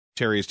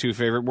Terry's two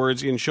favorite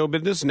words in show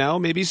business now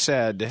may be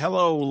said.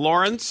 Hello,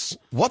 Lawrence.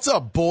 What's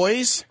up,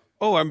 boys?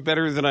 Oh, I'm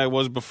better than I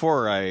was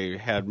before I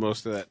had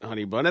most of that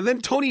honey bun. And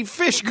then Tony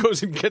Fish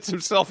goes and gets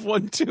himself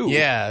one, too.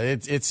 Yeah,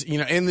 it's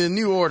in the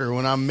New Order,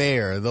 when I'm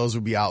mayor, those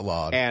would be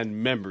outlawed.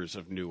 And members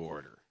of New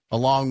Order.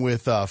 Along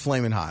with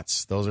Flamin'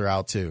 Hots. Those are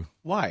out, too.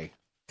 Why?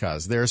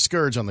 Because they're a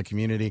scourge on the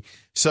community.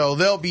 So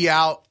they'll be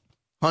out.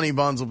 Honey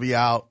buns will be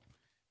out.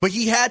 But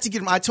he had to get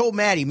them. I told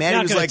Maddie. Maddie You're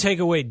not was going like, to take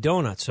away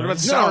donuts, What right?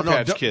 about Sour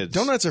Patch Kids?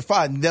 Donuts are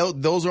fine.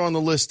 Those are on the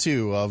list,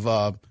 too,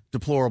 of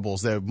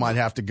deplorables that might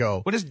have to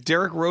go. What is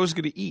Derek Rose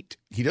going to eat?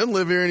 He doesn't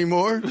live here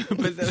anymore.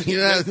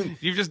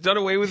 You've just done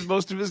away with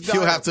most of his diet.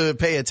 He'll have to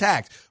pay a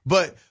tax.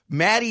 But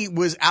Maddie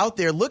was out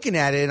there looking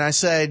at it, and I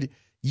said,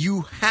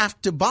 you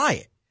have to buy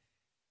it.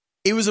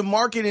 It was a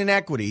market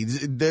inequity.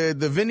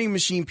 The vending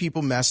machine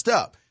people messed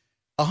up.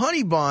 A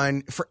honey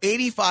bun for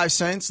 85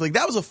 cents, like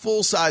that was a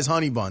full-size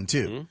honey bun,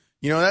 too. Mm-hmm.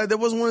 You know, that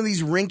wasn't one of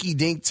these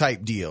rinky-dink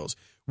type deals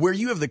where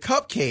you have the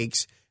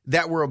cupcakes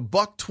that were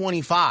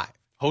 $1.25.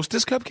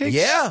 Hostess cupcakes?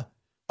 Yeah.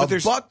 But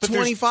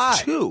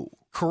 $1.25. Two.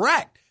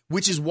 Correct.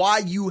 Which is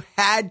why you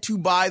had to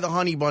buy the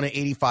honey bun at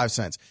 85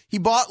 cents. He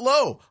bought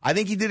low. I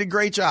think he did a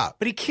great job.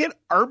 But he can't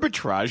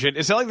arbitrage it.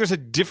 It's not like there's a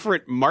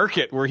different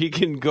market where he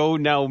can go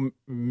now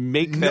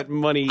make that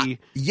money.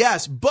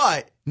 Yes,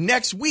 but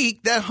next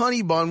week that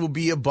honey bun will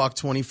be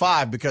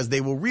 $1.25 because they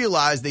will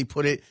realize they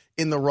put it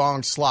in the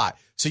wrong slot.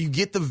 So you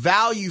get the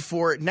value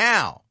for it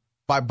now.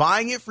 By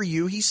buying it for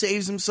you, he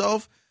saves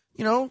himself,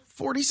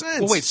 40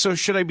 cents. Well, wait, so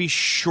should I be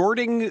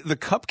shorting the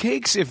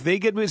cupcakes? If they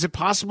is it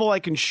possible I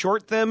can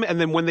short them,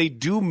 and then when they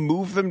do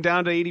move them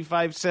down to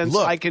 85 cents,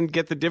 I can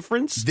get the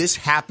difference? This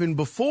happened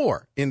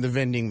before in the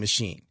vending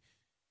machine.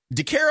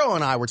 DeCaro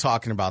and I were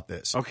talking about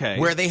this. Okay.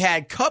 Where they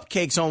had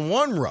cupcakes on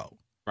one row.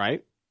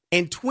 Right.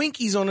 And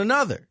Twinkies on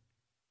another.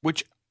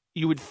 Which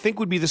you would think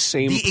would be the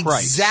same price. The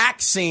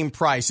exact same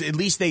price. At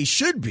least they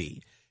should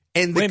be.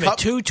 And Wait a minute,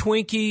 two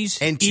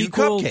Twinkies and two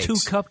equal cupcakes. Two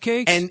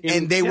cupcakes? And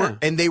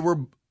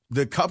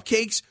the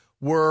cupcakes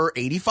were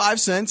 85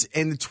 cents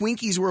and the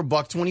Twinkies were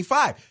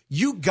 $1.25.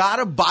 You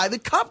gotta buy the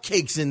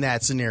cupcakes in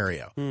that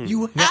scenario.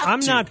 You have now,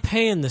 I'm to. not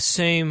paying the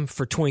same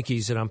for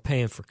Twinkies that I'm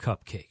paying for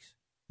cupcakes.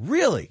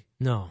 Really?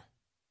 No.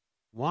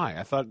 Why?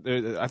 I thought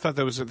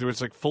there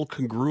was like full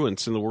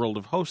congruence in the world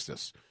of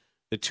Hostess.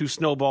 The two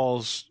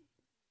snowballs,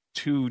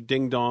 two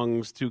ding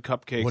dongs, two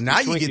cupcakes. Well, now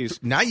you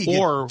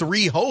get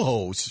three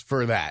ho-hos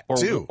for that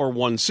too, or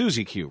one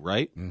Suzy Q,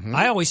 right? Mm-hmm.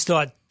 I always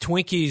thought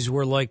Twinkies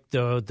were like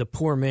the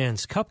poor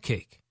man's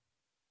cupcake.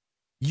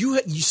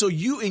 So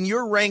in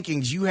your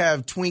rankings, you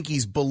have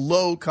Twinkies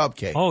below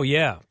cupcake. Oh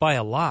yeah, by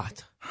a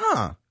lot.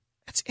 Huh?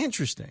 That's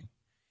interesting.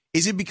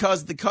 Is it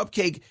because the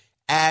cupcake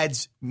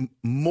adds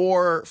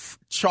more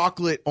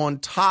chocolate on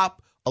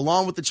top?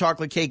 Along with the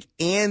chocolate cake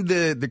and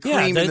the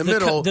cream in the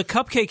middle. The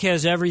cupcake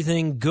has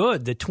everything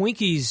good. The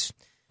Twinkies,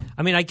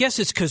 I mean, I guess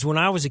it's because when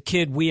I was a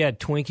kid, we had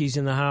Twinkies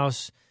in the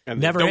house. And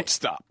don't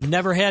stop.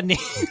 Never had any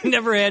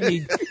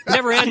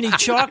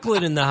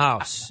chocolate in the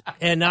house.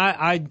 And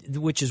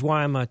which is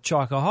why I'm a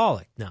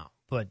chocoholic now.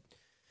 But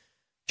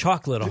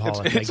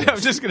chocolateholic, I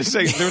was just going to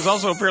say, there was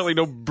also apparently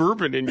no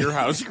bourbon in your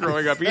house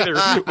growing up either, which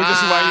is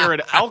why you're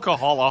an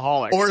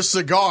alcoholaholic. Or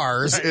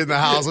cigars in the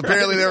house.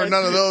 Apparently there were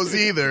none of those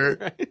either.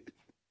 Right.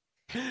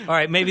 All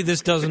right, maybe this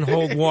doesn't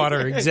hold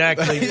water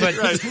exactly, but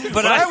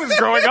when I was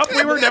growing up,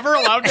 we were never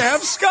allowed to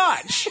have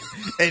scotch,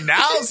 and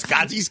now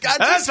scotchy.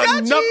 That's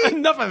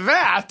enough of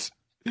that.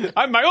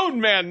 I'm my own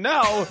man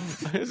now.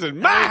 This is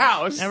my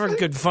house. Never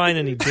could find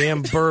any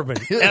damn bourbon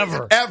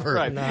ever.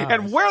 Right.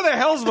 And where the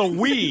hell's the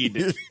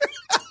weed?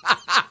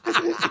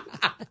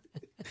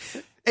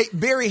 Hey,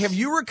 Barry, have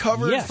you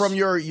recovered from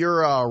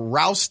your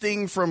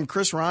rousting from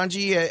Chris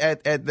Ranji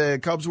at the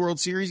Cubs World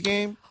Series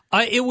game?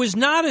 It was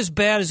not as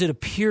bad as it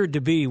appeared to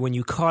be when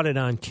you caught it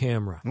on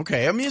camera.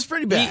 Okay, I mean, it's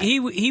pretty bad.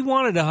 He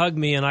wanted to hug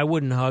me, and I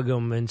wouldn't hug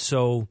him, and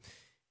so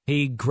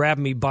he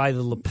grabbed me by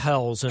the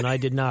lapels, and I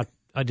did not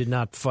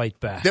fight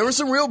back. There was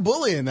some real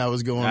bullying that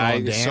was going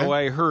on, Dan. So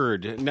I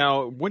heard.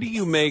 Now, what do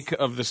you make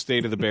of the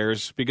state of the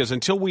Bears? Because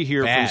until we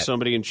hear from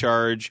somebody in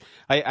charge,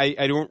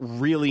 I don't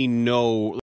really know.